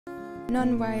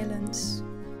Nonviolence.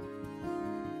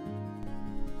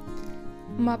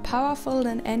 More powerful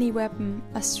than any weapon,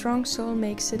 a strong soul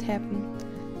makes it happen.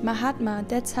 Mahatma,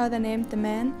 that's how they named the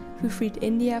man who freed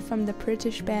India from the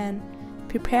British ban.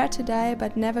 Prepared to die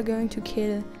but never going to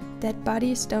kill, dead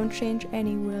bodies don't change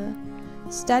any will.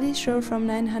 Studies show from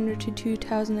 900 to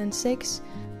 2006,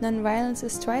 nonviolence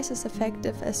is twice as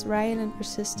effective as violent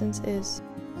resistance is.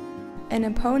 An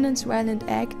opponent's violent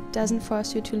act doesn't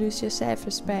force you to lose your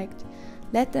self-respect.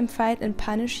 Let them fight and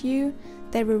punish you,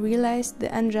 they will realize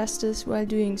the injustice while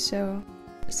doing so.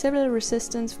 Civil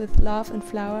resistance with love and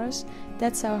flowers,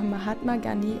 that's how Mahatma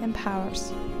Gandhi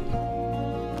empowers.